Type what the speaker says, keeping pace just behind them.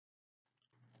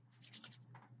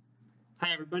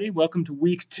Hi, everybody. Welcome to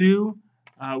week two,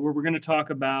 where we're going to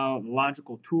talk about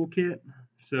logical toolkit.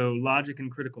 So, logic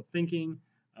and critical thinking,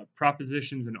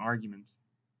 propositions and arguments.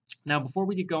 Now, before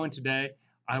we get going today,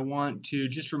 I want to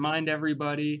just remind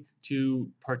everybody to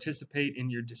participate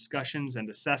in your discussions and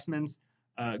assessments.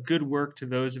 Good work to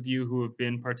those of you who have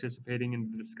been participating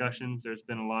in the discussions. There's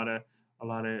been a lot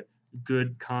of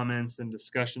good comments and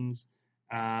discussions.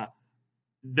 Uh,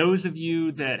 those of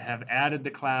you that have added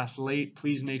the class late,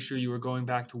 please make sure you are going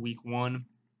back to week one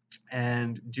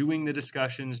and doing the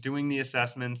discussions, doing the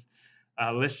assessments,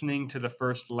 listening to the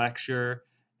first lecture.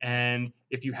 And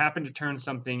if you happen to turn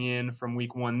something in from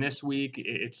week one this week,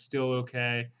 it's still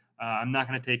okay. I'm not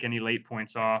going to take any late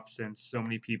points off since so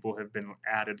many people have been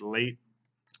added late.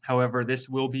 However, this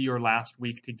will be your last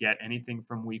week to get anything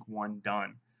from week one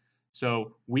done.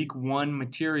 So week one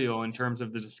material in terms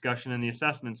of the discussion and the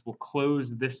assessments will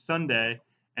close this Sunday,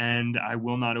 and I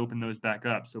will not open those back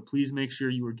up. So please make sure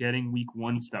you are getting week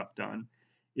one stuff done.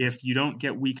 If you don't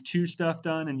get week two stuff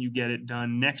done and you get it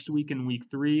done next week in week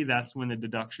three, that's when the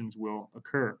deductions will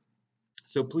occur.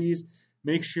 So please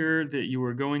make sure that you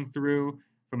are going through,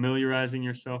 familiarizing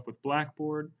yourself with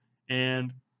Blackboard,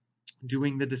 and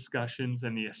doing the discussions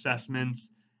and the assessments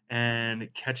and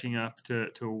catching up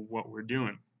to what we're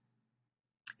doing.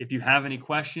 If you have any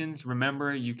questions,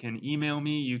 remember you can email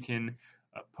me, you can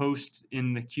post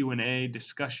in the Q&A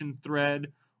discussion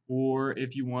thread, or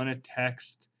if you want to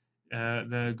text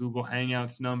the Google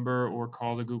Hangouts number or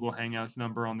call the Google Hangouts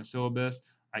number on the syllabus,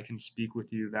 I can speak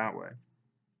with you that way.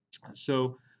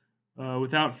 So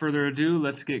without further ado,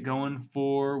 let's get going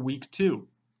for week two.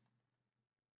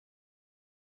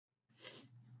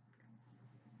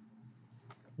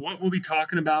 What we'll be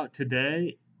talking about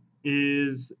today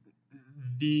is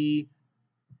the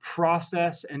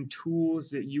process and tools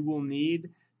that you will need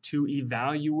to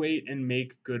evaluate and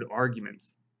make good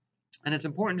arguments. And it's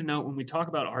important to note when we talk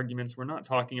about arguments, we're not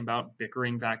talking about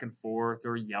bickering back and forth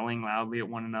or yelling loudly at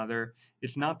one another.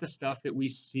 It's not the stuff that we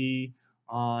see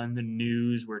on the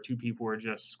news where two people are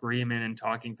just screaming and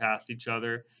talking past each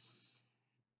other.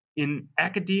 In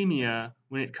academia,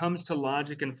 when it comes to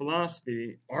logic and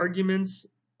philosophy, arguments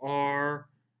are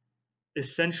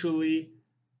essentially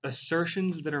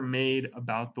assertions that are made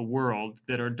about the world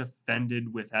that are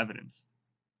defended with evidence.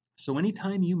 So,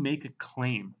 anytime you make a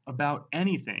claim about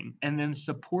anything and then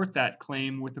support that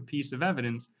claim with a piece of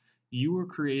evidence, you are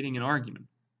creating an argument.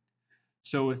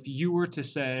 So, if you were to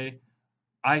say,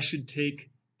 I should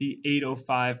take the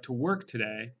 8:05 to work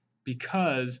today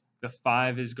because the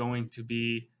 5 is going to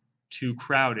be too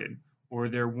crowded or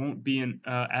there won't be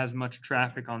as much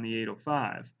traffic on the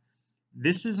 8:05,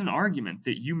 this is an argument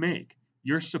that you make.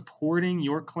 You're supporting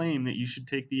your claim that you should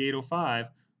take the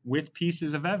 8:05 with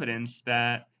pieces of evidence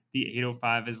that the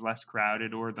 8:05 is less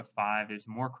crowded or the 5 is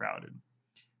more crowded.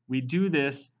 We do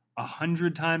this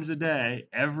 100 times a day,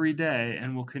 every day,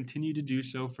 and will continue to do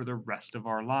so for the rest of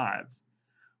our lives.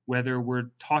 Whether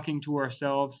we're talking to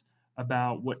ourselves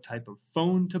about what type of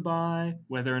phone to buy,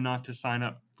 whether or not to sign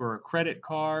up for a credit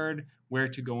card, where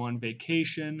to go on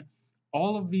vacation,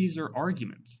 all of these are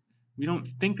arguments. We don't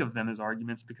think of them as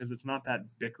arguments because it's not that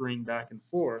bickering back and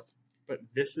forth, but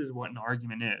this is what an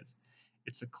argument is.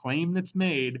 It's a claim that's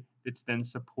made that's then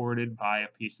supported by a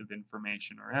piece of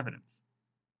information or evidence.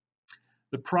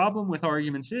 The problem with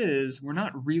arguments is we're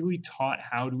not really taught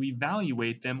how to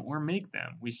evaluate them or make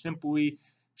them. We simply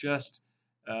just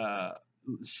uh,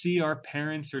 see our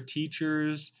parents or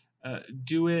teachers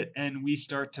do it and we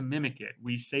start to mimic it.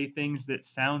 We say things that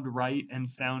sound right and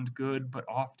sound good, but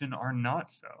often are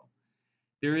not so.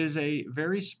 There is a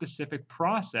very specific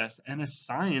process and a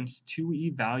science to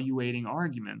evaluating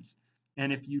arguments.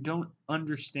 And if you don't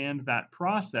understand that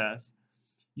process,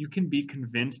 you can be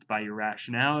convinced by your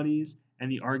rationalities,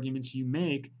 and the arguments you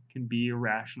make can be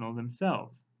irrational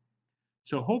themselves.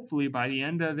 So, hopefully, by the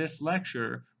end of this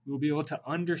lecture, we'll be able to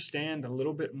understand a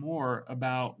little bit more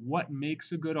about what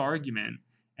makes a good argument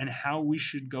and how we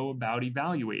should go about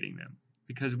evaluating them.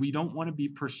 Because we don't want to be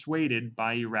persuaded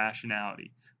by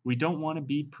irrationality. We don't want to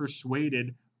be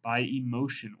persuaded by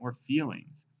emotion or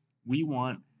feelings. We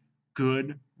want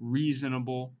good,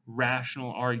 reasonable,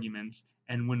 rational arguments.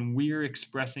 And when we're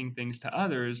expressing things to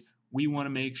others, we want to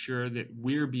make sure that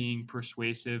we're being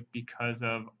persuasive because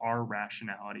of our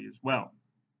rationality as well.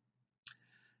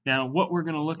 Now, what we're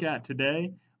going to look at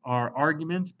today are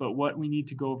arguments, but what we need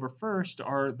to go over first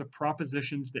are the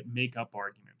propositions that make up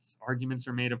arguments. Arguments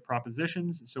are made of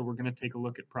propositions, so we're going to take a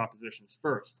look at propositions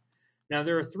first. Now,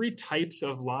 there are three types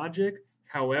of logic.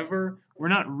 However, we're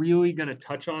not really going to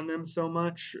touch on them so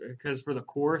much because for the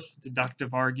course,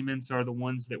 deductive arguments are the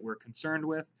ones that we're concerned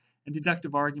with, And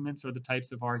deductive arguments are the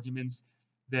types of arguments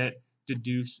that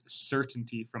deduce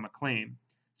certainty from a claim.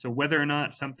 So whether or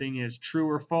not something is true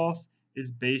or false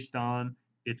is based on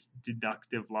its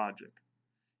deductive logic.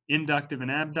 Inductive and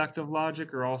abductive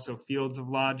logic are also fields of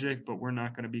logic, but we're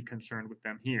not going to be concerned with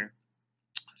them here.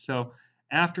 So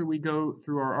after we go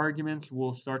through our arguments,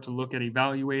 we'll start to look at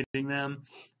evaluating them,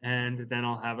 and then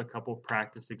I'll have a couple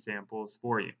practice examples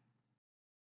for you.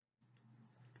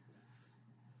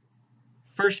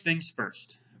 First things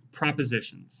first,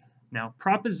 propositions. Now,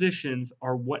 propositions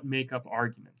are what make up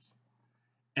arguments.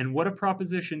 And what a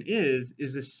proposition is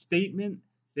a statement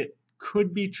that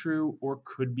could be true or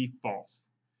could be false.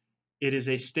 It is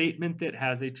a statement that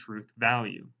has a truth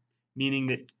value, meaning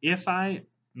that if I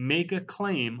make a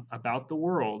claim about the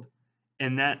world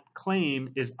and that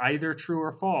claim is either true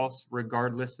or false,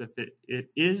 regardless if it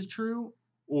is true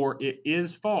or it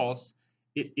is false,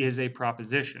 it is a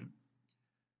proposition.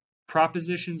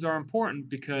 Propositions are important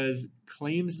because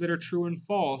claims that are true and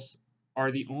false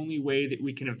are the only way that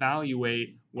we can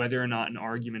evaluate whether or not an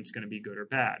argument is going to be good or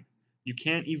bad. You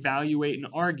can't evaluate an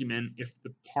argument if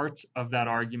the parts of that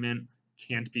argument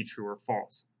can't be true or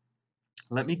false.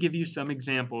 Let me give you some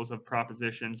examples of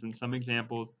propositions and some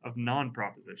examples of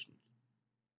non-propositions.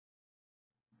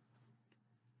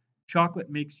 Chocolate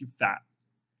makes you fat.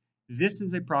 This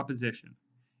is a proposition.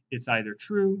 It's either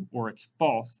true or it's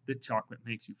false that chocolate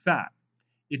makes you fat.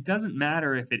 It doesn't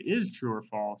matter if it is true or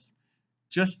false,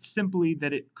 just simply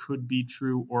that it could be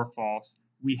true or false.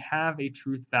 We have a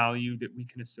truth value that we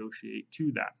can associate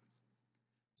to that.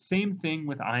 Same thing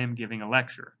with I am giving a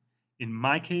lecture. In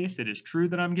my case, it is true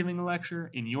that I'm giving a lecture.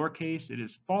 In your case, it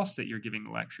is false that you're giving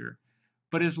a lecture.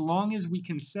 But as long as we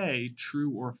can say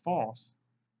true or false,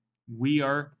 we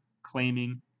are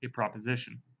claiming a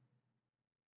proposition.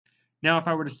 Now, if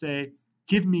I were to say,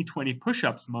 give me 20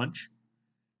 push-ups, Munch,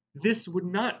 this would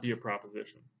not be a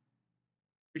proposition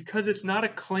because it's not a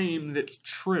claim that's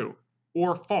true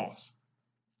or false.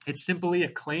 It's simply a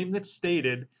claim that's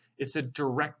stated. It's a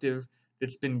directive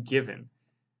that's been given.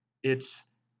 It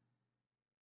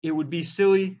would be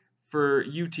silly for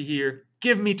you to hear,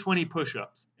 give me 20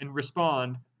 push-ups, and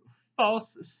respond,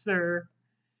 false, sir.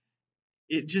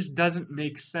 It just doesn't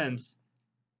make sense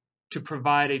to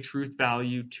provide a truth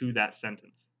value to that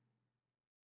sentence.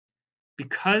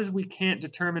 Because we can't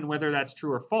determine whether that's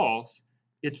true or false,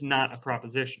 it's not a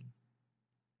proposition.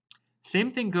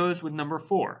 Same thing goes with number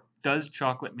 4. Does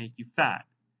chocolate make you fat?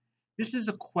 This is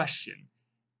a question.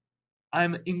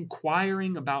 I'm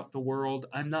inquiring about the world.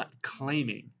 I'm not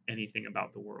claiming anything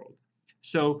about the world.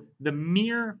 So the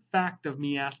mere fact of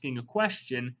me asking a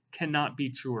question cannot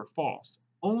be true or false.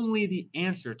 Only the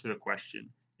answer to the question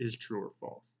is true or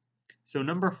false. So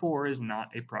number 4 is not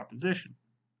a proposition.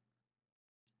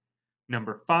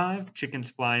 Number 5,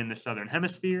 chickens fly in the southern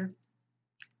hemisphere.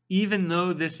 Even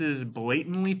though this is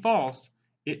blatantly false,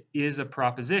 it is a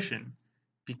proposition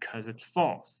because it's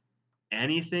false.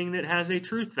 Anything that has a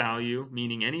truth value,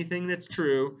 meaning anything that's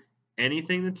true,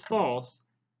 anything that's false,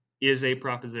 is a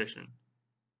proposition.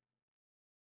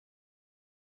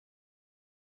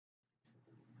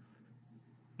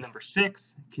 Number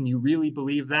 6, can you really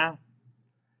believe that?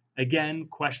 Again,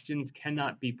 questions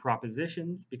cannot be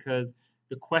propositions because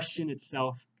the question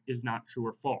itself is not true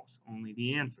or false, only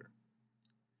the answer.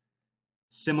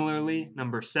 Similarly,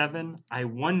 number 7, I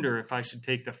wonder if I should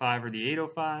take the 5 or the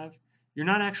 805. You're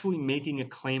not actually making a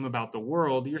claim about the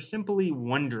world, you're simply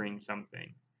wondering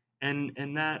something.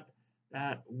 And that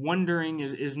wondering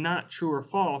is not true or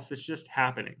false, it's just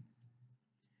happening.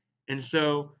 And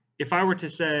so if I were to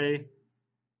say,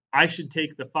 I should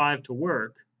take the 5 to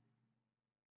work,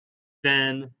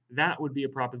 then that would be a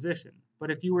proposition.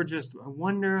 But if you were just, I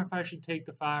wonder if I should take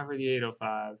the 5 or the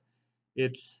 805,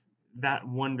 that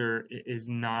wonder is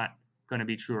not going to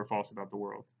be true or false about the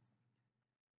world.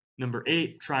 Number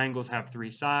 8, triangles have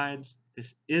 3 sides.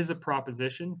 This is a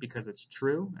proposition because it's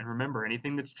true. And remember,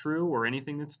 anything that's true or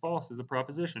anything that's false is a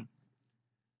proposition.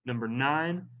 Number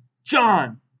 9,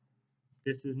 John!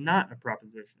 This is not a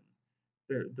proposition.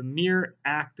 The mere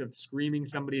act of screaming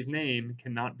somebody's name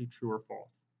cannot be true or false.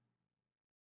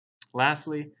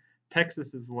 Lastly,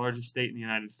 Texas is the largest state in the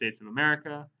United States of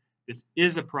America. This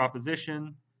is a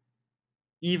proposition,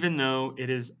 even though it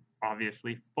is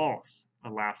obviously false.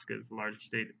 Alaska is the largest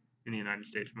state in the United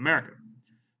States of America.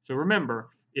 So remember,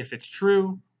 if it's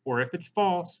true or if it's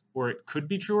false, or it could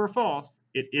be true or false,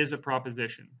 it is a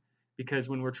proposition. Because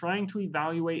when we're trying to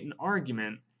evaluate an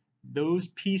argument, those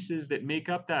pieces that make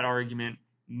up that argument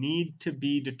need to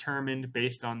be determined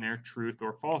based on their truth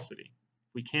or falsity.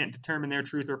 If we can't determine their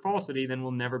truth or falsity, then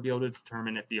we'll never be able to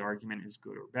determine if the argument is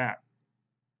good or bad.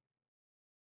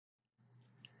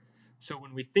 So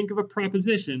when we think of a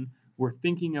proposition, we're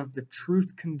thinking of the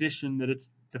truth condition that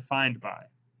it's defined by.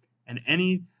 And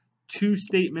any two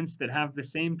statements that have the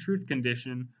same truth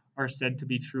condition are said to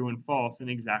be true and false in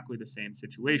exactly the same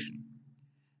situation.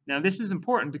 Now, this is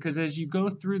important because as you go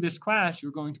through this class,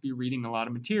 you're going to be reading a lot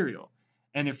of material.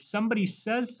 And if somebody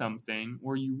says something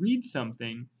or you read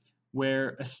something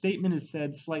where a statement is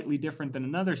said slightly different than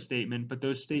another statement, but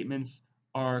those statements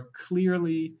are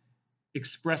clearly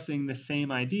expressing the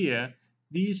same idea,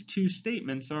 these two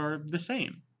statements are the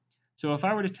same. So if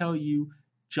I were to tell you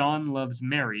John loves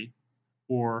Mary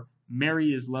or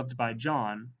Mary is loved by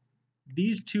John,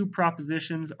 these two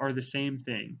propositions are the same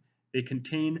thing. They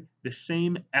contain the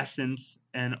same essence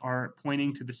and are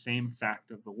pointing to the same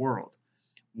fact of the world.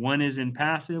 One is in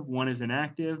passive, one is in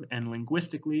active, and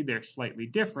linguistically they're slightly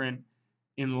different.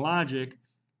 In logic,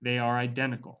 they are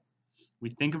identical. We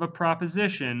think of a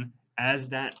proposition as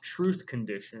that truth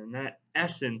condition, that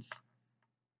essence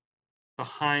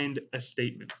behind a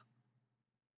statement.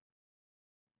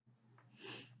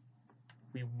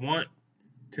 We want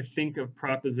to think of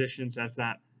propositions as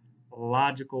that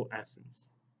logical essence.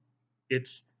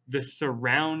 It's the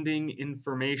surrounding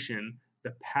information,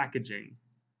 the packaging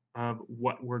of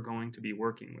what we're going to be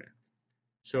working with.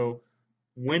 So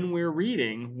when we're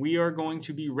reading, we are going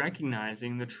to be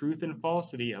recognizing the truth and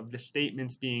falsity of the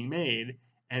statements being made,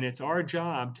 and it's our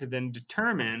job to then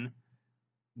determine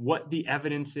what the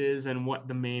evidence is and what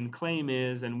the main claim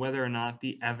is and whether or not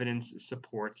the evidence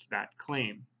supports that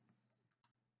claim.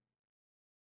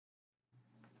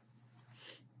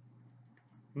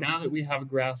 Now that we have a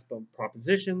grasp of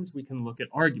propositions, we can look at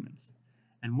arguments.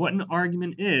 And what an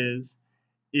argument is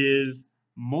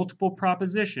multiple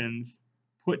propositions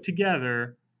put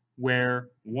together where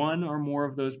one or more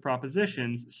of those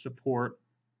propositions support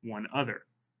one other.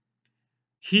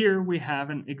 Here we have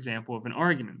an example of an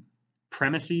argument.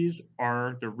 Premises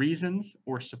are the reasons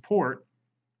or support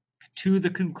to the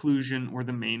conclusion or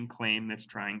the main claim that's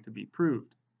trying to be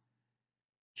proved.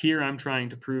 Here I'm trying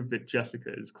to prove that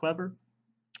Jessica is clever,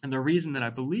 and the reason that I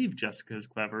believe Jessica is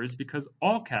clever is because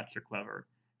all cats are clever,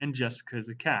 and Jessica is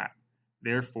a cat.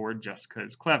 Therefore, Jessica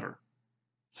is clever.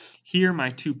 Here, my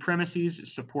two premises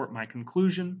support my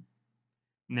conclusion,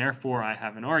 and therefore I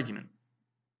have an argument.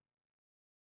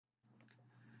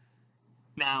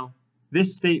 Now,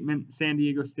 this statement, San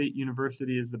Diego State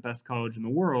University is the best college in the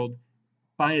world,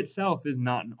 by itself is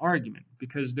not an argument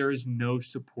because there is no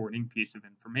supporting piece of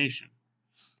information.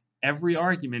 Every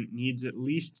argument needs at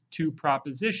least two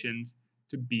propositions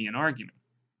to be an argument.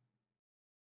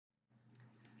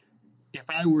 If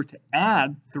I were to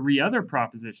add three other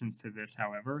propositions to this,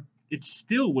 however, it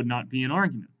still would not be an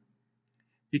argument.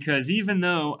 Because even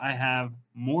though I have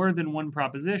more than one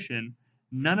proposition,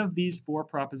 none of these four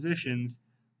propositions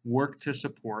work to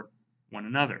support one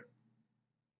another.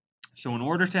 So in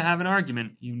order to have an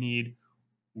argument, you need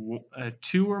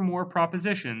two or more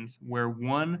propositions where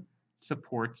one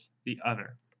supports the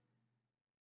other.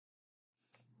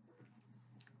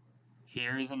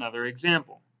 Here is another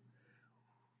example.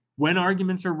 When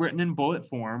arguments are written in bullet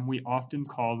form, we often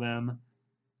call them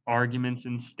arguments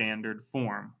in standard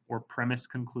form or premise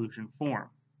conclusion form.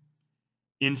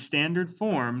 In standard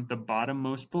form, the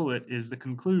bottommost bullet is the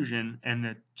conclusion, and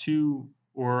the two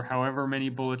or however many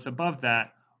bullets above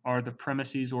that are the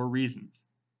premises or reasons.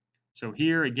 So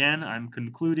here again, I'm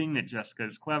concluding that Jessica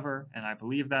is clever, and I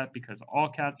believe that because all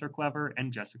cats are clever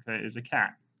and Jessica is a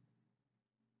cat.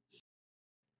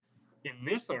 In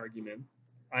this argument,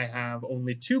 I have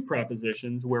only two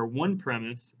propositions where one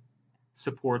premise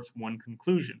supports one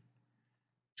conclusion.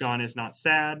 John is not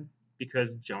sad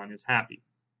because John is happy.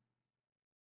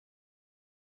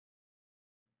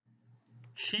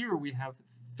 Here we have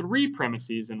three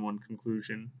premises and one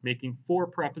conclusion, making four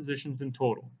propositions in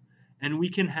total. And we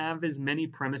can have as many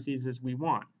premises as we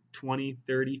want, 20,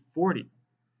 30, 40.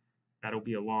 That'll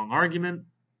be a long argument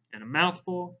and a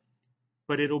mouthful,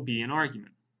 but it'll be an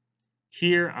argument.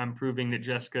 Here I'm proving that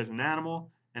Jessica is an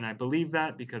animal, and I believe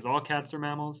that because all cats are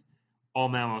mammals, all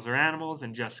mammals are animals,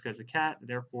 and Jessica is a cat,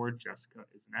 therefore Jessica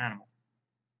is an animal.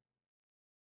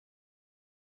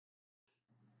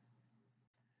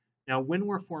 Now, when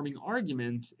we're forming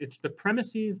arguments, it's the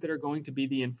premises that are going to be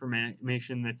the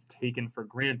information that's taken for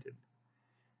granted.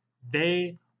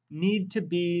 They need to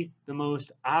be the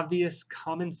most obvious,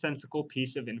 commonsensical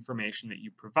piece of information that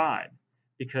you provide,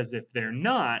 because if they're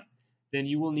not, then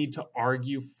you will need to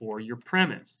argue for your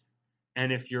premise.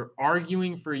 And if you're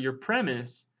arguing for your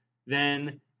premise,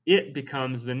 then it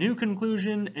becomes the new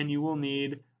conclusion, and you will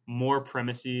need more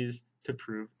premises to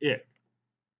prove it.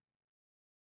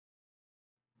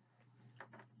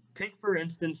 Take, for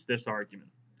instance, this argument.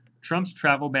 Trump's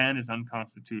travel ban is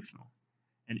unconstitutional.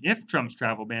 And if Trump's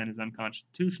travel ban is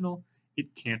unconstitutional,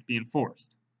 it can't be enforced.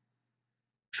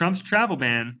 Trump's travel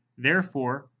ban,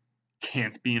 therefore,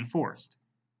 can't be enforced.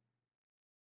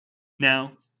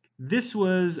 Now, this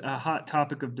was a hot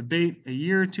topic of debate a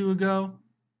year or two ago,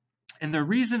 and the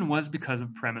reason was because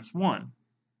of premise one.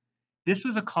 This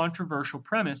was a controversial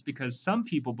premise because some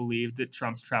people believed that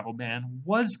Trump's travel ban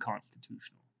was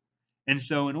constitutional. And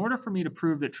so, in order for me to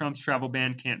prove that Trump's travel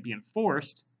ban can't be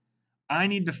enforced, I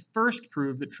need to first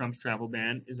prove that Trump's travel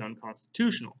ban is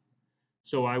unconstitutional.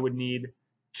 So I would need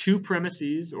two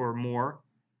premises or more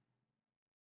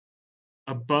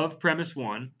above premise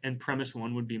one, and premise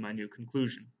one would be my new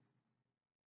conclusion.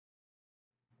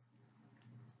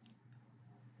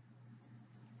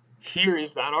 Here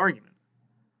is that argument.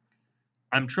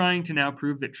 I'm trying to now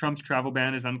prove that Trump's travel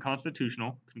ban is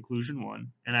unconstitutional, conclusion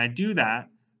one, and I do that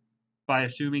by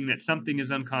assuming that something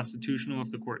is unconstitutional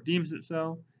if the court deems it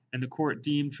so, and the court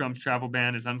deemed Trump's travel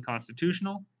ban is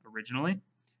unconstitutional originally.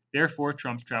 Therefore,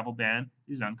 Trump's travel ban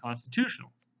is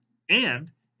unconstitutional.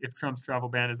 And if Trump's travel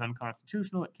ban is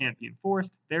unconstitutional, it can't be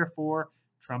enforced. Therefore,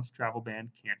 Trump's travel ban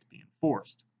can't be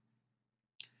enforced.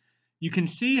 You can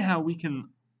see how we can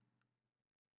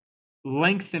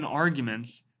lengthen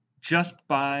arguments just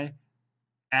by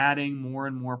adding more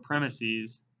and more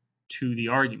premises to the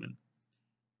argument.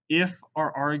 If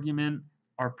our argument,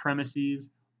 our premises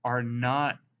are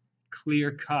not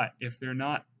clear-cut, if they're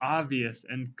not obvious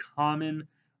and common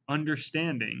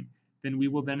understanding, then we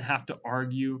will then have to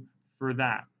argue for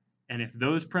that. And if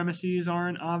those premises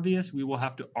aren't obvious, we will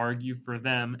have to argue for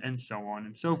them, and so on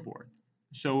and so forth.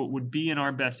 So it would be in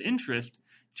our best interest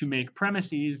to make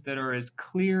premises that are as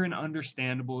clear and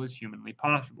understandable as humanly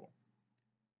possible.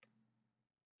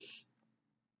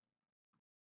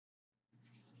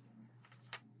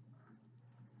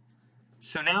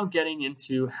 So now getting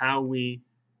into how we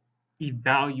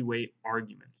evaluate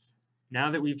arguments.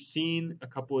 Now that we've seen a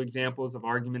couple examples of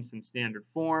arguments in standard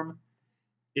form,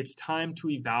 it's time to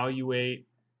evaluate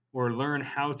or learn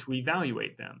how to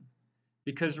evaluate them.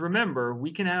 Because remember,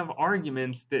 we can have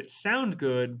arguments that sound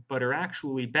good but are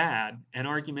actually bad, and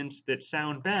arguments that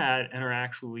sound bad and are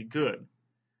actually good.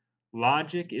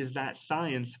 Logic is that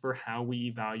science for how we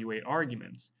evaluate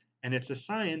arguments, and it's a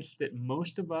science that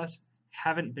most of us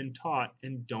haven't been taught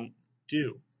and don't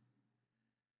do.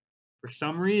 For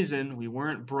some reason, we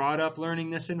weren't brought up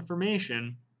learning this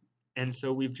information, and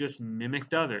so we've just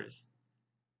mimicked others.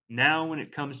 Now, when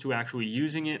it comes to actually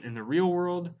using it in the real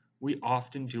world, we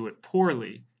often do it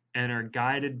poorly and are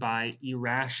guided by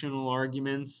irrational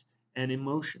arguments and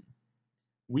emotion.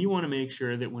 We want to make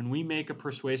sure that when we make a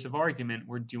persuasive argument,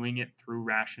 we're doing it through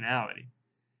rationality.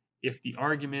 If the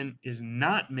argument is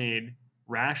not made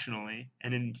rationally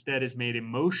and instead is made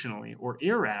emotionally or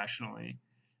irrationally,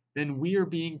 then we are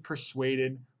being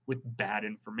persuaded with bad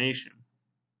information.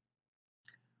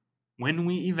 When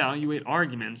we evaluate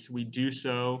arguments, we do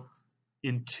so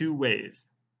in two ways: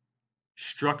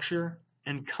 structure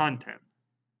and content.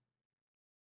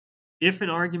 If an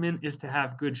argument is to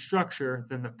have good structure,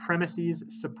 then the premises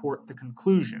support the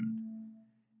conclusion.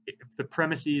 If the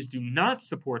premises do not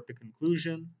support the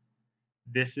conclusion,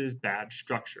 this is bad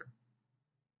structure.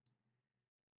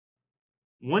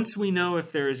 Once we know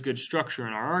if there is good structure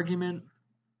in our argument,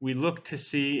 we look to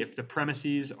see if the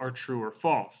premises are true or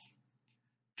false.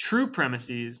 True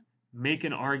premises make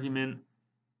an argument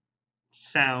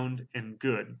sound and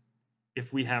good.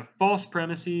 If we have false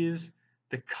premises,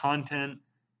 the content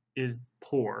is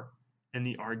poor and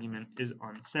the argument is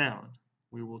unsound.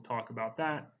 We will talk about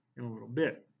that in a little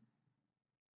bit.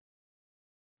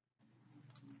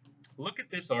 Look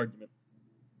at this argument.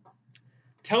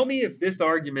 Tell me if this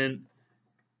argument,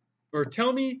 or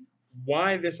tell me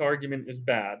why this argument is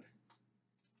bad.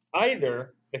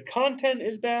 Either the content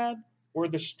is bad or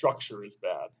the structure is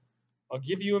bad. I'll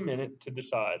give you a minute to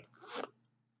decide.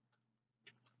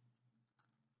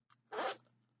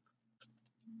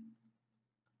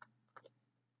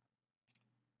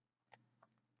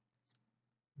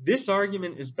 This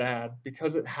argument is bad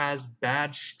because it has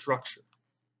bad structure.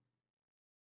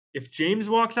 If James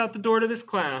walks out the door to this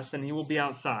class, then he will be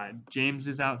outside. James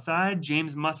is outside.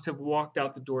 James must have walked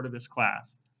out the door to this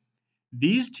class.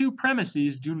 These two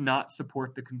premises do not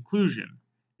support the conclusion.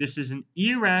 This is an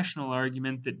irrational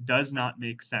argument that does not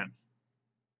make sense.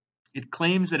 It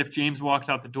claims that if James walks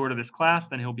out the door to this class,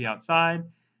 then he'll be outside,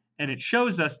 and it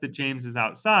shows us that James is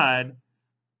outside,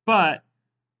 but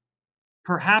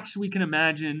perhaps we can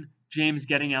imagine James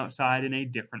getting outside in a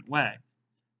different way.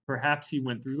 Perhaps he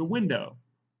went through the window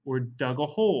or dug a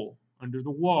hole under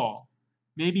the wall.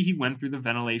 Maybe he went through the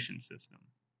ventilation system.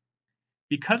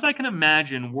 Because I can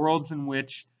imagine worlds in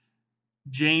which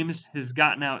James has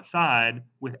gotten outside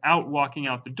without walking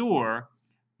out the door,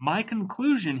 my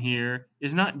conclusion here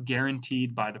is not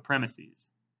guaranteed by the premises.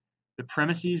 The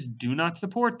premises do not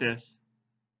support this,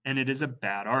 and it is a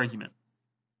bad argument.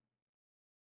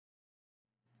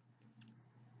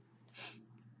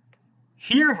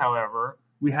 Here, however,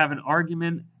 we have an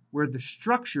argument where the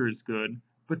structure is good,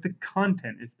 but the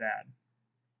content is bad.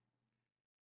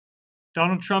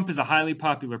 Donald Trump is a highly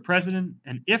popular president,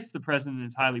 and if the president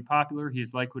is highly popular, he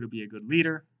is likely to be a good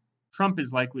leader. Trump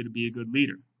is likely to be a good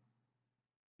leader.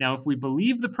 Now, if we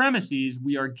believe the premises,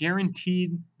 we are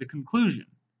guaranteed the conclusion.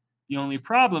 The only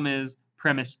problem is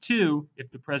premise 2,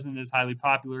 if the president is highly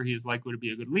popular, he is likely to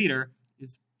be a good leader,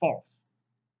 is false.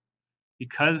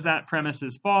 Because that premise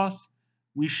is false,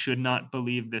 we should not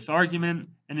believe this argument,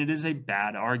 and it is a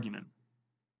bad argument.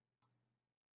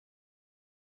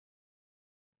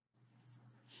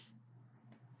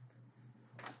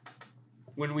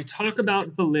 When we talk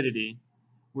about validity,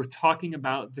 we're talking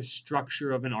about the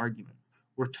structure of an argument.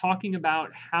 We're talking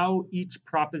about how each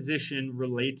proposition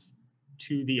relates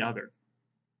to the other.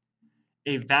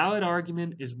 A valid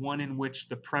argument is one in which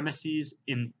the premises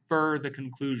infer the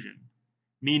conclusion,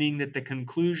 meaning that the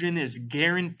conclusion is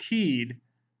guaranteed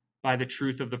by the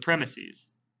truth of the premises.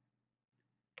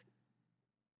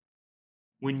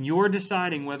 When you're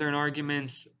deciding whether an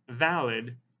argument's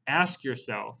valid, ask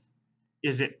yourself,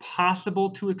 is it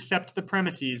possible to accept the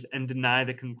premises and deny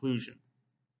the conclusion?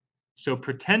 So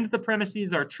pretend the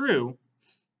premises are true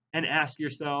and ask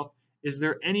yourself, is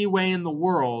there any way in the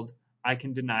world I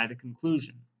can deny the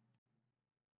conclusion?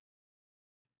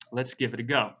 Let's give it a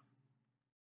go.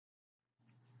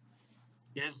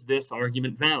 Is this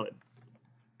argument valid?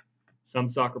 Some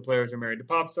soccer players are married to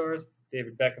pop stars.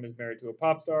 David Beckham is married to a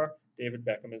pop star. David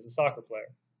Beckham is a soccer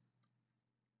player.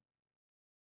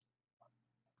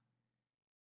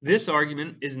 This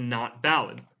argument is not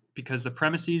valid because the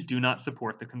premises do not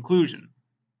support the conclusion.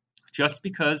 Just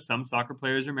because some soccer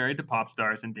players are married to pop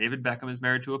stars and David Beckham is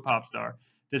married to a pop star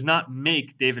does not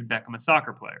make David Beckham a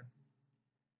soccer player.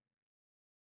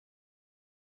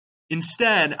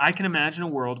 Instead, I can imagine a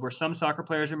world where some soccer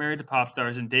players are married to pop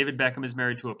stars and David Beckham is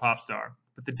married to a pop star.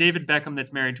 But the David Beckham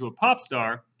that's married to a pop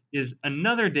star is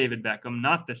another David Beckham,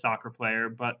 not the soccer player,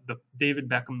 but the David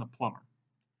Beckham the plumber.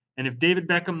 And if David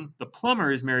Beckham the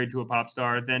plumber is married to a pop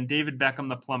star, then David Beckham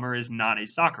the plumber is not a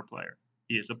soccer player.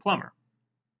 He is a plumber.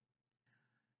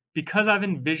 Because I've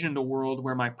envisioned a world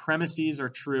where my premises are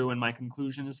true and my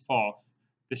conclusion is false,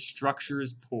 the structure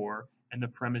is poor and the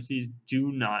premises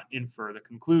do not infer the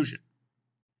conclusion.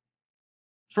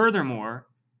 Furthermore,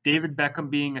 David Beckham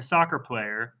being a soccer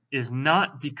player is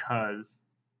not because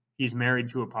he's married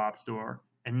to a pop star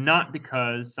and not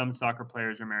because some soccer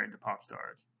players are married to pop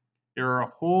stars. There are a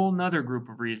whole nother group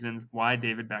of reasons why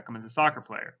David Beckham is a soccer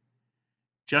player.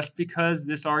 Just because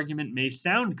this argument may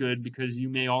sound good because you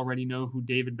may already know who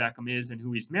David Beckham is and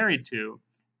who he's married to,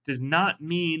 does not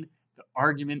mean the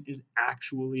argument is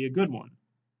actually a good one.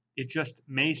 It just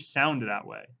may sound that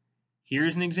way.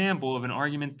 Here's an example of an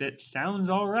argument that sounds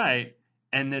all right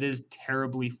and that is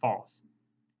terribly false.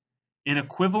 An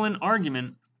equivalent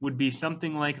argument would be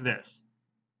something like this.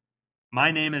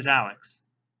 My name is Alex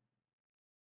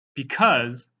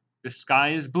because the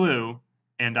sky is blue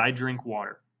and I drink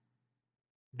water.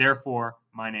 Therefore,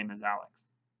 my name is Alex.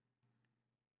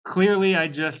 Clearly, I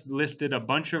just listed a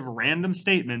bunch of random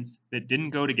statements that didn't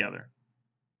go together.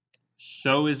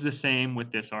 So is the same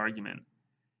with this argument.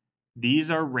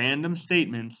 These are random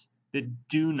statements that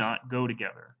do not go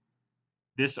together.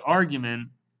 This argument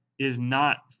is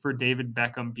not for David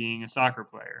Beckham being a soccer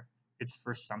player. It's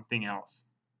for something else.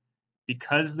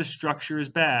 Because the structure is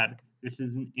bad, this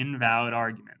is an invalid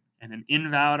argument. And an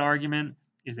invalid argument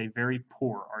is a very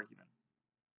poor argument.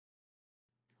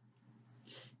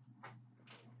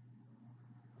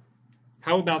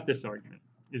 How about this argument?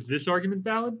 Is this argument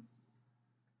valid?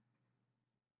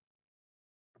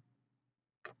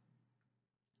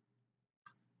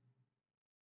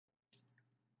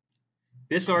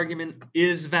 This argument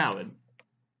is valid.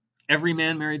 Every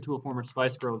man married to a former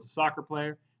Spice Girl is a soccer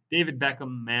player. David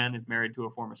Beckham, man, is married to a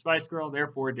former Spice Girl.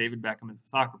 Therefore, David Beckham is a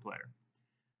soccer player.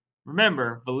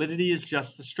 Remember, validity is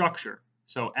just the structure.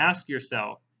 So ask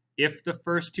yourself, if the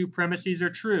first two premises are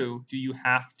true, do you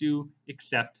have to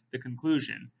accept the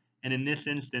conclusion? And in this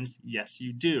instance, yes,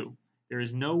 you do. There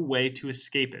is no way to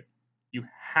escape it. You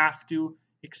have to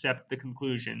accept the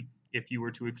conclusion if you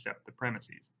were to accept the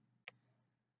premises.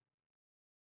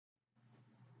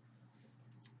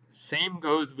 Same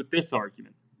goes with this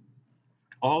argument.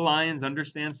 All lions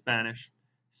understand Spanish.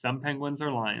 Some penguins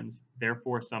are lions.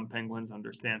 Therefore, some penguins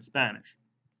understand Spanish.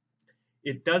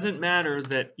 It doesn't matter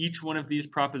that each one of these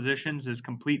propositions is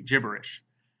complete gibberish.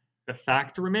 The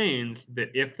fact remains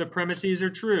that if the premises are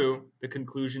true, the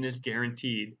conclusion is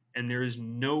guaranteed, and there is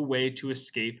no way to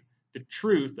escape the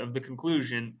truth of the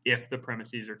conclusion if the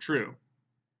premises are true.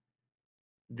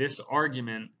 This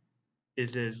argument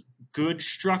is as good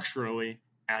structurally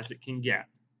as it can get.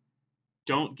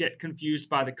 Don't get confused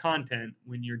by the content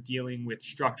when you're dealing with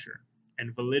structure,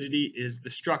 and validity is the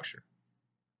structure.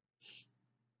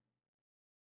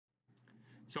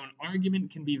 So an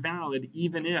argument can be valid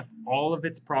even if all of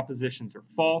its propositions are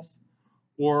false,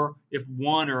 or if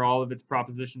one or all of its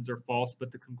propositions are false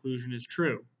but the conclusion is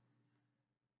true.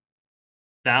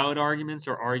 Valid arguments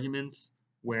are arguments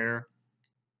where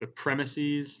the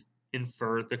premises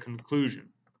infer the conclusion.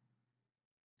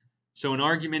 So an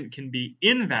argument can be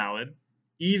invalid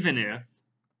even if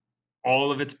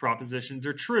all of its propositions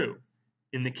are true.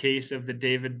 In the case of the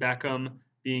David Beckham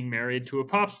being married to a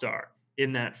pop star,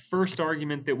 in that first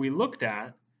argument that we looked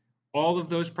at, all of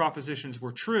those propositions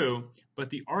were true, but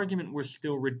the argument was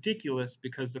still ridiculous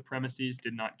because the premises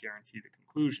did not guarantee the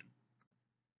conclusion.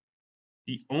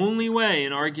 The only way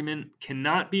an argument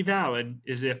cannot be valid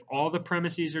is if all the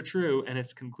premises are true and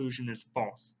its conclusion is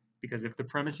false. Because if the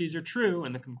premises are true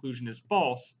and the conclusion is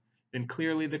false, then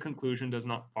clearly the conclusion does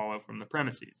not follow from the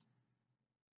premises.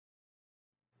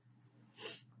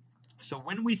 So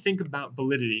when we think about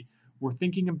validity, we're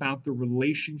thinking about the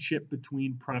relationship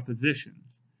between propositions.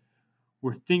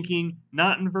 We're thinking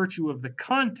not in virtue of the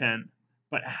content,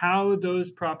 but how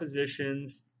those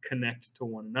propositions connect to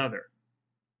one another.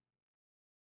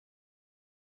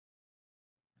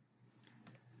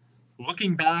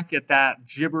 Looking back at that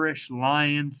gibberish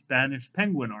lion Spanish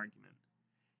penguin argument,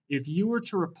 if you were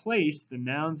to replace the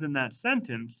nouns in that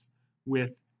sentence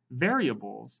with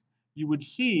variables, you would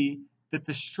see that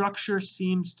the structure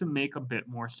seems to make a bit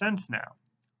more sense now.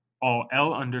 All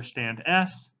L understand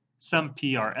S, some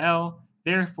P are L,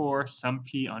 therefore some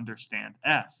P understand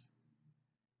S.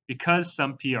 Because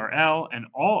some P are L and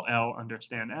all L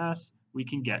understand S, we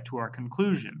can get to our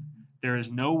conclusion. There is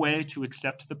no way to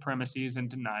accept the premises and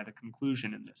deny the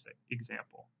conclusion in this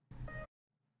example.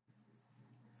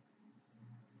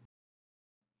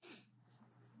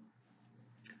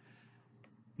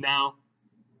 Now,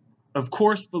 of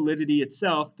course, validity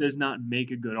itself does not make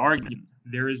a good argument.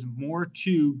 There is more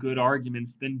to good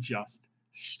arguments than just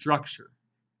structure.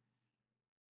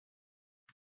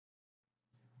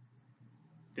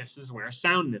 This is where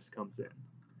soundness comes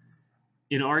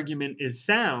in. An argument is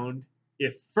sound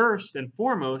if first and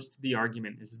foremost the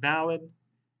argument is valid,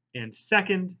 and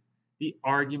second, the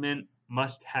argument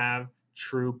must have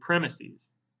true premises.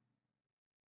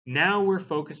 Now we're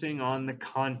focusing on the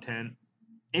content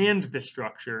and the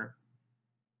structure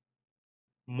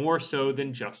more so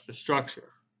than just the structure.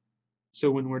 So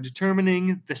when we're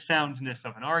determining the soundness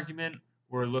of an argument,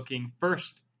 we're looking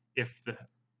first if the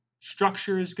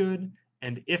structure is good,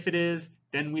 and if it is,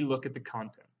 then we look at the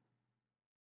content.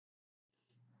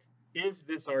 Is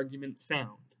this argument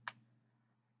sound?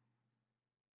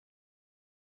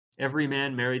 Every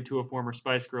man married to a former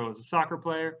Spice Girl is a soccer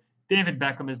player. David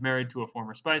Beckham is married to a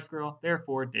former Spice Girl.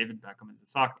 Therefore, David Beckham is a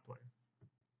soccer player.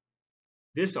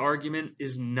 This argument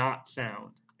is not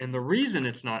sound. And the reason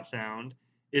it's not sound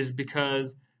is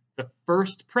because the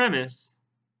first premise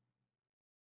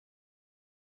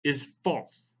is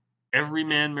false. Every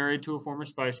man married to a former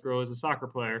Spice Girl is a soccer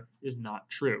player is not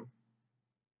true.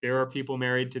 There are people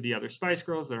married to the other Spice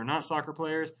Girls that are not soccer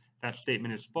players. That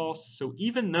statement is false. So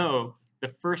even though the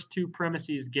first two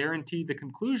premises guarantee the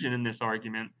conclusion in this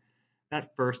argument,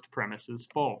 that first premise is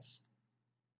false.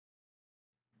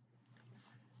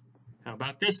 How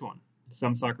about this one?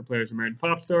 Some soccer players are married to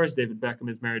pop stars. David Beckham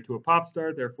is married to a pop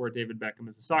star. Therefore, David Beckham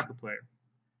is a soccer player.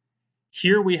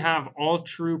 Here we have all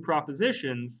true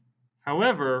propositions.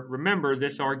 However, remember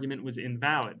this argument was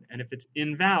invalid. And if it's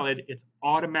invalid, it's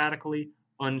automatically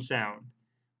unsound.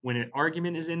 When an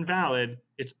argument is invalid,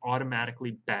 it's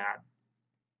automatically bad.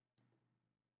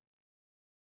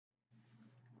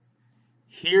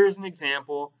 Here's an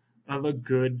example of a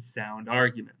good sound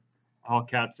argument. All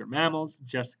cats are mammals.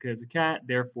 Jessica is a cat.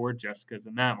 Therefore, Jessica is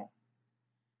a mammal.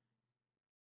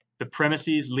 The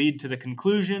premises lead to the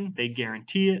conclusion. They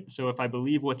guarantee it. So if I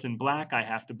believe what's in black, I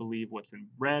have to believe what's in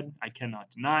red. I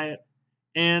cannot deny it.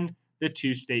 And the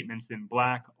two statements in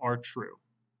black are true.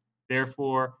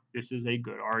 Therefore, this is a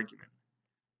good argument.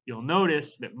 You'll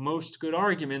notice that most good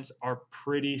arguments are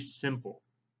pretty simple.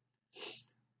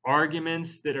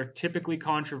 Arguments that are typically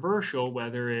controversial,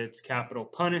 whether it's capital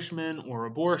punishment or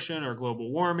abortion or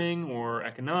global warming or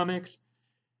economics,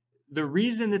 the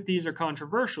reason that these are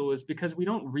controversial is because we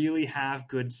don't really have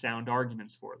good sound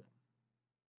arguments for them.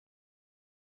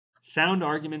 Sound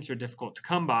arguments are difficult to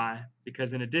come by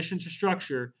because in addition to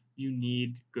structure, you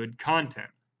need good content.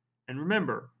 And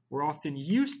remember, we're often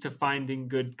used to finding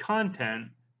good content,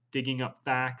 digging up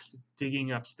facts,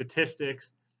 digging up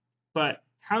statistics, but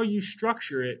how you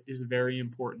structure it is very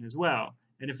important as well.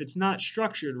 And if it's not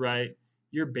structured right,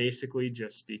 you're basically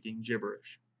just speaking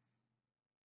gibberish.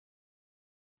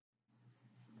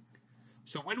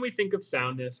 So when we think of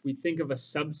soundness, we think of a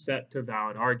subset to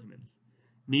valid arguments,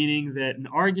 meaning that an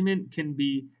argument can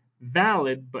be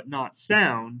valid but not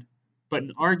sound, but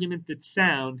an argument that's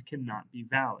sound cannot be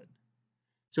valid.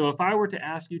 So if I were to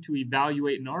ask you to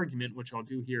evaluate an argument, which I'll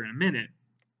do here in a minute,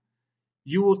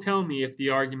 you will tell me if the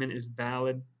argument is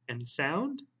valid and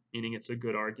sound, meaning it's a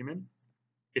good argument.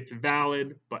 It's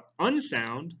valid but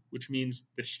unsound, which means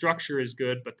the structure is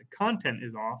good but the content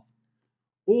is off.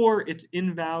 Or it's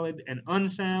invalid and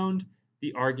unsound,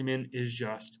 the argument is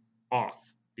just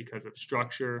off because of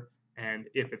structure. And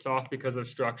if it's off because of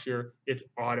structure, it's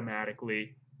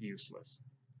automatically useless.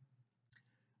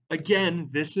 Again,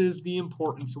 this is the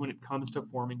importance when it comes to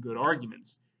forming good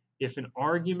arguments. If an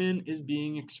argument is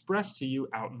being expressed to you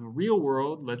out in the real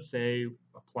world, let's say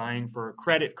applying for a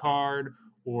credit card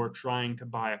or trying to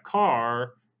buy a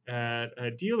car at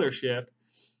a dealership,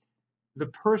 the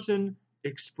person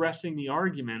expressing the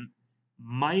argument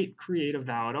might create a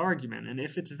valid argument. And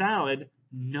if it's valid,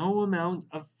 no amount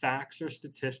of facts or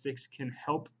statistics can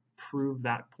help prove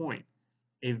that point.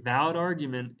 An invalid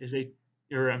argument is a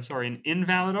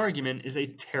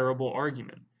terrible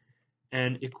argument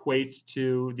and equates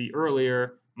to the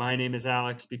earlier, my name is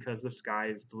Alex because the sky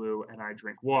is blue and I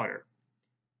drink water.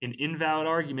 An invalid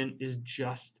argument is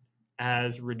just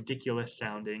as ridiculous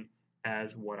sounding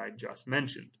as what I just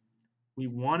mentioned. We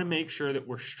want to make sure that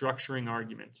we're structuring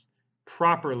arguments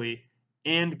properly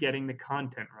and getting the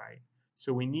content right.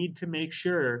 So we need to make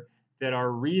sure that our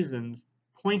reasons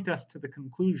point us to the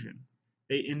conclusion.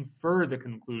 They infer the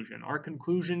conclusion. Our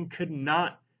conclusion could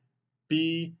not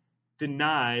be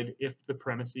denied if the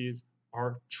premises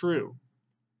are true.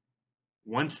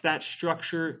 Once that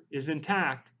structure is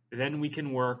intact, then we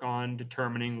can work on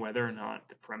determining whether or not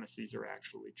the premises are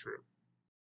actually true.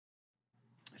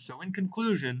 So in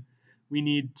conclusion, we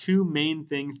need two main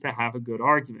things to have a good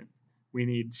argument. We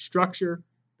need structure,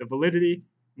 the validity,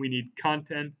 we need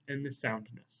content, and the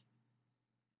soundness.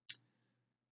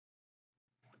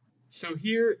 So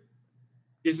here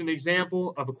is an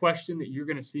example of a question that you're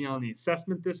going to see on the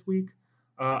assessment this week.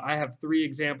 I have 3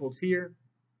 examples here.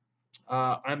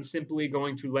 I'm simply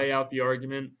going to lay out the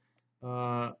argument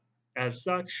as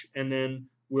such, and then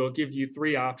we'll give you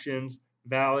 3 options: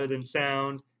 valid and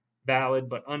sound, valid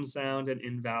but unsound, and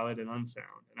invalid and unsound.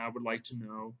 And I would like to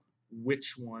know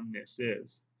which one this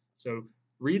is. So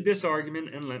read this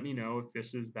argument and let me know if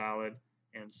this is valid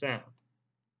and sound.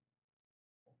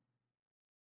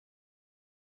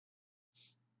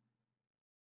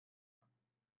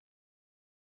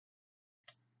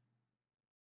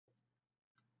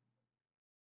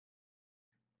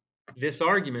 This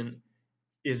argument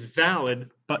is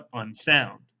valid but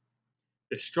unsound.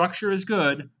 The structure is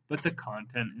good, but the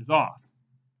content is off.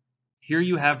 Here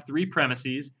you have 3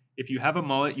 premises. If you have a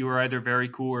mullet, you are either very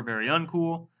cool or very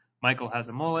uncool. Michael has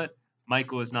a mullet.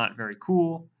 Michael is not very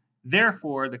cool.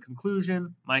 Therefore, the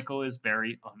conclusion, Michael is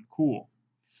very uncool.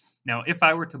 Now, if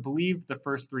I were to believe the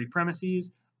first 3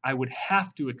 premises, I would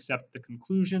have to accept the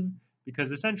conclusion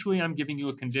because essentially I'm giving you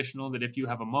a conditional that if you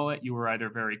have a mullet, you are either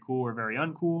very cool or very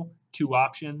uncool. 2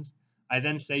 options. I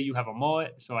then say you have a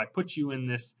mullet, so I put you in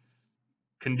this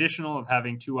conditional of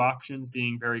having 2 options,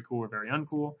 being very cool or very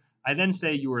uncool. I then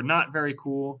say you are not very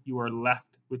cool, you are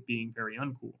left with being very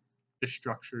uncool. The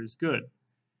structure is good.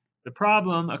 The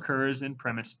problem occurs in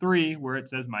premise 3 where it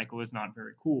says Michael is not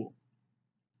very cool.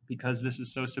 Because this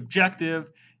is so subjective,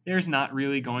 there's not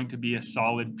really going to be a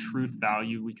solid truth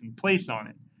value we can place on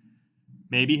it.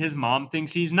 Maybe his mom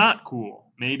thinks he's not cool.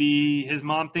 Maybe his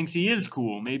mom thinks he is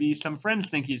cool. Maybe some friends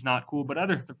think he's not cool, but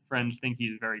other friends think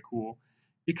he's very cool.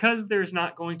 Because there's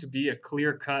not going to be a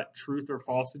clear-cut truth or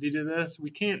falsity to this,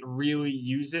 we can't really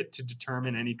use it to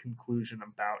determine any conclusion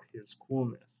about his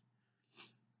coolness.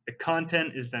 The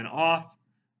content is then off,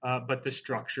 but the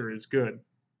structure is good.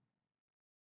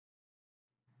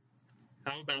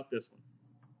 How about this one?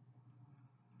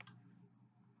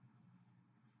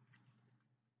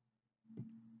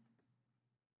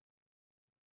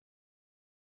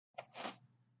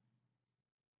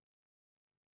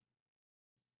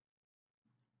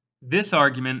 This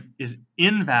argument is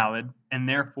invalid and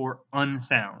therefore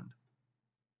unsound.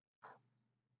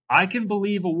 I can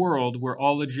believe a world where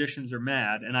all logicians are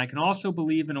mad, and I can also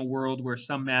believe in a world where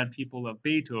some mad people love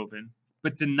Beethoven,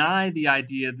 but deny the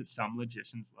idea that some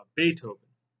logicians love Beethoven.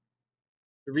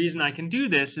 The reason I can do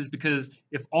this is because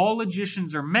if all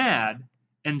logicians are mad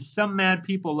and some mad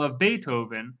people love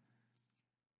Beethoven,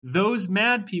 those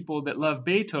mad people that love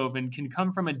Beethoven can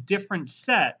come from a different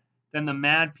set than the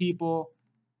mad people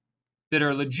that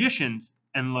are logicians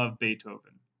and love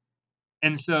Beethoven.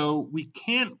 And so we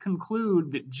can't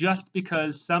conclude that just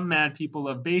because some mad people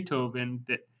love Beethoven,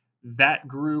 that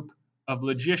group of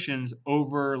logicians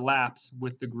overlaps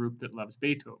with the group that loves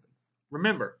Beethoven.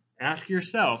 Remember, ask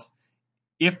yourself,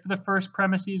 if the first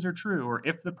premises are true, or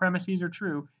if the premises are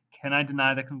true, can I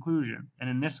deny the conclusion? And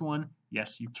in this one,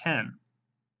 yes, you can.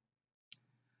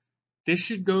 This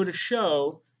should go to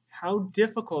show how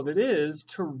difficult it is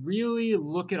to really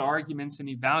look at arguments and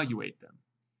evaluate them.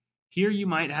 Here you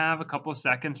might have a couple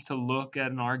seconds to look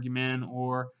at an argument,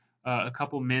 or a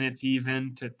couple minutes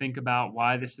even to think about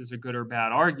why this is a good or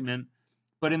bad argument.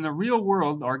 But in the real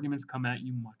world, arguments come at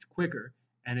you much quicker,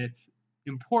 and it's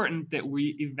important that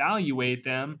we evaluate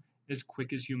them as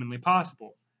quick as humanly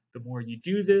possible. The more you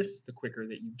do this, the quicker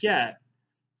that you get.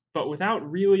 But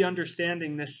without really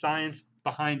understanding this science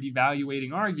behind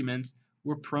evaluating arguments,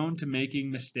 we're prone to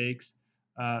making mistakes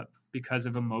because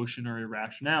of emotion or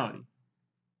irrationality.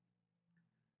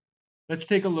 Let's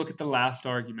take a look at the last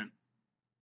argument.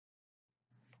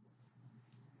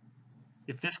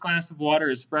 If this glass of water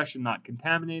is fresh and not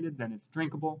contaminated, then it's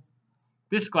drinkable.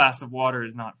 This glass of water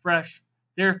is not fresh,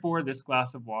 therefore this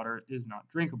glass of water is not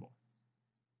drinkable.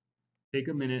 Take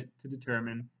a minute to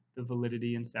determine the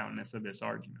validity and soundness of this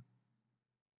argument.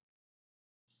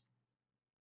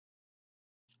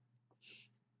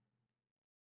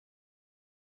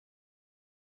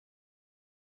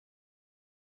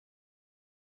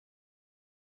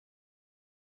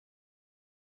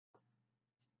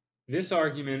 This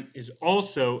argument is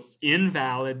also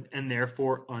invalid and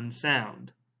therefore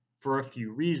unsound for a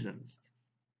few reasons.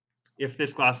 If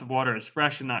this glass of water is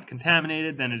fresh and not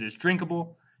contaminated, then it is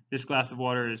drinkable. This glass of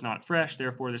water is not fresh,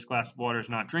 therefore this glass of water is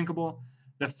not drinkable.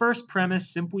 The first premise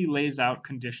simply lays out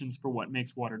conditions for what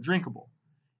makes water drinkable.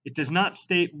 It does not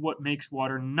state what makes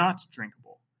water not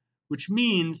drinkable, which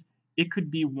means it could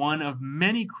be one of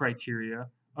many criteria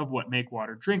of what make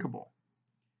water drinkable.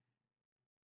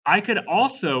 I could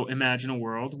also imagine a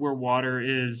world where water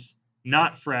is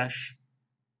not fresh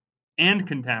and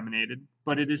contaminated,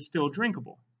 but it is still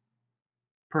drinkable.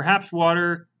 Perhaps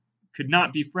water could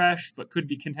not be fresh, but could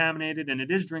be contaminated, and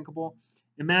it is drinkable.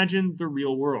 Imagine the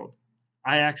real world.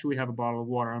 I actually have a bottle of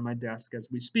water on my desk as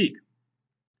we speak.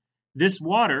 This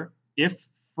water, if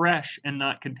fresh and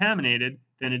not contaminated,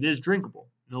 then it is drinkable.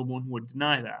 No one would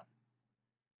deny that.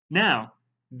 Now,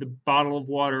 the bottle of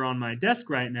water on my desk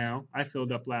right now, I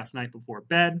filled up last night before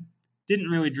bed, didn't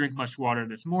really drink much water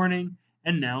this morning,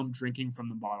 and now I'm drinking from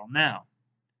the bottle now.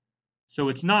 So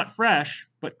it's not fresh,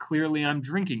 but clearly I'm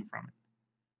drinking from it.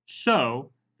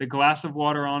 So the glass of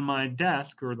water on my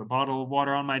desk, or the bottle of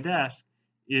water on my desk,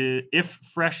 if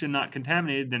fresh and not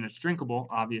contaminated, then it's drinkable,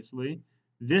 obviously.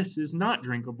 This is not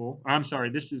drinkable. I'm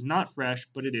sorry, this is not fresh,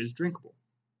 but it is drinkable.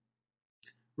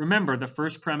 Remember, the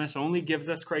first premise only gives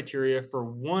us criteria for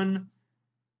one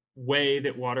way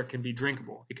that water can be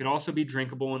drinkable. It could also be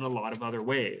drinkable in a lot of other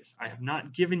ways. I have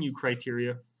not given you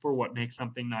criteria for what makes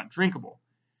something not drinkable.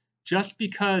 Just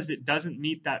because it doesn't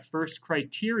meet that first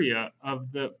criteria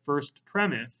of the first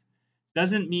premise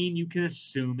doesn't mean you can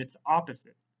assume its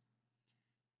opposite.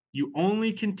 You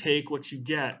only can take what you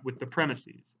get with the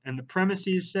premises, and the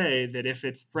premises say that if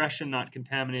it's fresh and not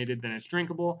contaminated, then it's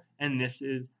drinkable, and this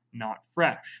is not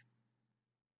fresh.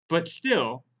 But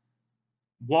still,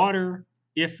 water,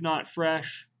 if not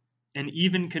fresh and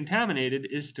even contaminated,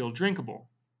 is still drinkable.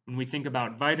 When we think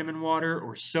about vitamin water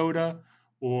or soda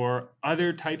or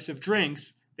other types of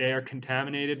drinks, they are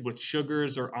contaminated with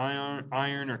sugars or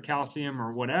iron or calcium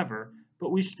or whatever, but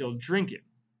we still drink it.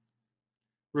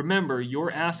 Remember,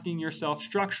 you're asking yourself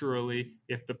structurally,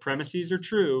 if the premises are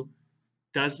true,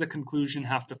 does the conclusion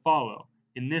have to follow?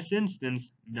 In this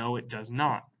instance, no, it does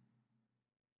not.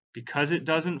 Because it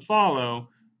doesn't follow,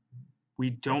 we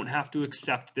don't have to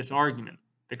accept this argument.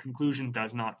 The conclusion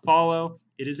does not follow.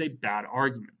 It is a bad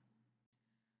argument.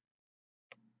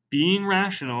 Being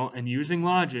rational and using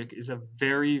logic is a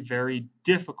very, very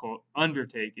difficult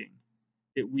undertaking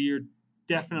that we are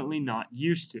definitely not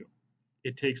used to.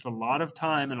 It takes a lot of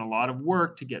time and a lot of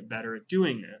work to get better at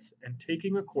doing this, and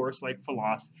taking a course like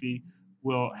philosophy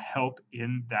will help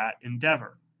in that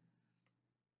endeavor.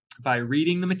 By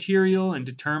reading the material and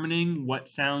determining what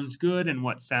sounds good and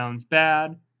what sounds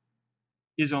bad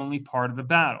is only part of the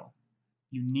battle.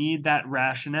 You need that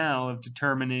rationale of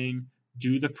determining,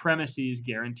 do the premises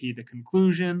guarantee the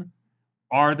conclusion?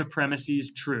 Are the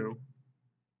premises true?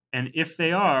 And if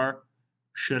they are,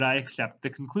 should I accept the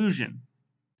conclusion?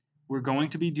 We're going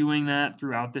to be doing that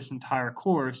throughout this entire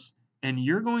course, and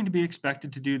you're going to be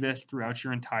expected to do this throughout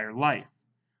your entire life.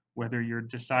 Whether you're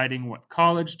deciding what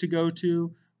college to go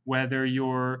to, whether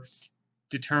you're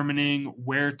determining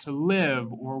where to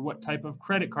live or what type of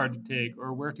credit card to take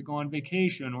or where to go on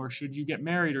vacation or should you get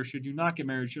married or should you not get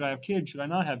married, should I have kids, should I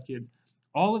not have kids.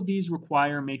 All of these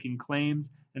require making claims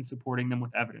and supporting them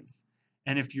with evidence.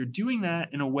 And if you're doing that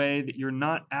in a way that you're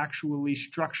not actually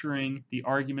structuring the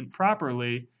argument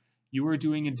properly, you are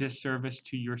doing a disservice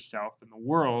to yourself and the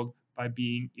world by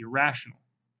being irrational.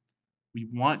 We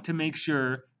want to make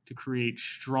sure to create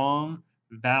strong,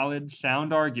 valid,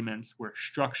 sound arguments where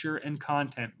structure and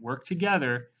content work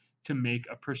together to make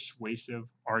a persuasive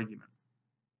argument.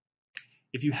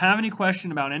 If you have any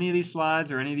question about any of these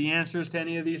slides or any of the answers to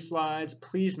any of these slides,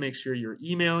 please make sure you're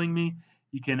emailing me.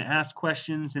 You can ask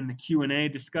questions in the Q&A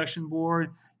discussion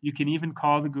board. You can even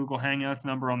call the Google Hangouts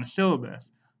number on the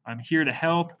syllabus. I'm here to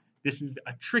help. This is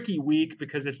a tricky week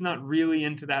because it's not really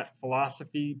into that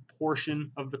philosophy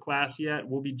portion of the class yet.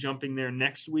 We'll be jumping there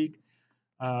next week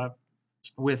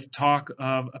with talk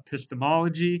of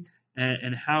epistemology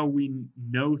and how we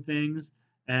know things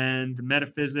and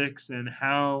metaphysics and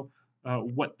how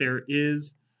what there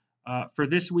is. For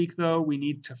this week, though, we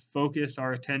need to focus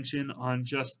our attention on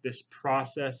just this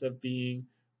process of being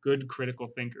good critical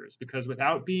thinkers, because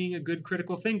without being a good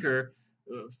critical thinker,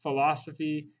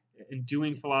 philosophy and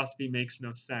doing philosophy makes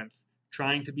no sense.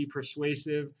 Trying to be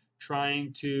persuasive,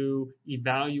 trying to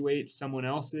evaluate someone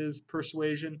else's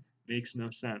persuasion makes no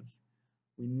sense.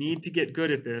 We need to get good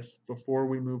at this before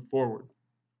we move forward.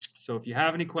 So if you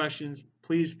have any questions,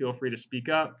 please feel free to speak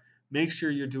up. Make sure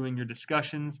you're doing your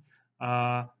discussions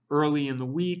early in the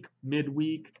week,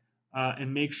 midweek,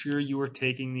 and make sure you are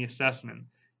taking the assessment.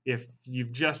 If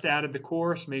you've just added the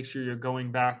course, make sure you're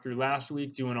going back through last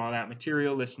week, doing all that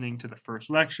material, listening to the first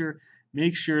lecture.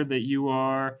 Make sure that you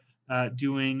are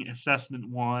doing assessment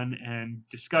 1 and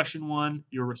discussion 1.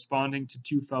 You're responding to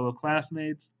 2 fellow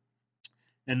classmates.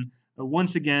 And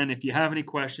once again, if you have any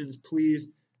questions, please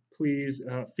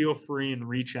feel free and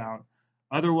reach out.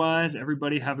 Otherwise,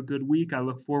 everybody have a good week. I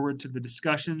look forward to the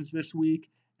discussions this week,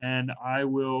 and I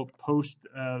will post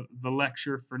the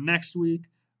lecture for next week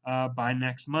by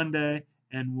next Monday,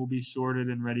 and we'll be sorted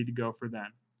and ready to go for then.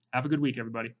 Have a good week,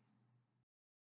 everybody.